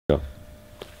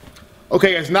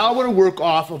Okay guys, now I want to work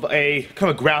off of a kind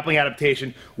of grappling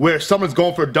adaptation where someone's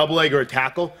going for a double leg or a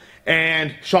tackle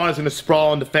and Sean is going to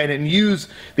sprawl and defend it and use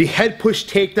the head push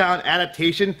takedown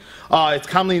adaptation. It's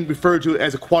commonly referred to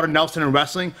as a quarter Nelson in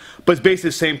wrestling, but it's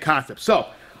basically the same concept. So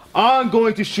I'm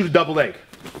going to shoot a double leg.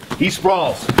 He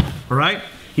sprawls, alright?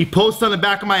 He posts on the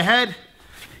back of my head,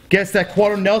 gets that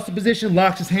quarter Nelson position,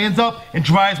 locks his hands up, and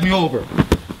drives me over.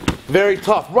 Very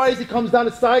tough. Right as he comes down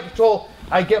to side control,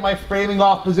 I get my framing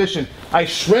off position. I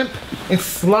shrimp and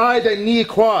slide that knee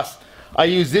across. I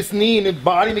use this knee and the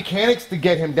body mechanics to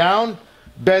get him down,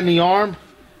 bend the arm,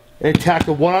 and attack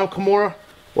the one-arm Kimura.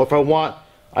 Or if I want,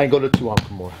 I can go to two-arm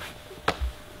Kimura.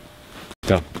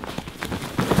 Go.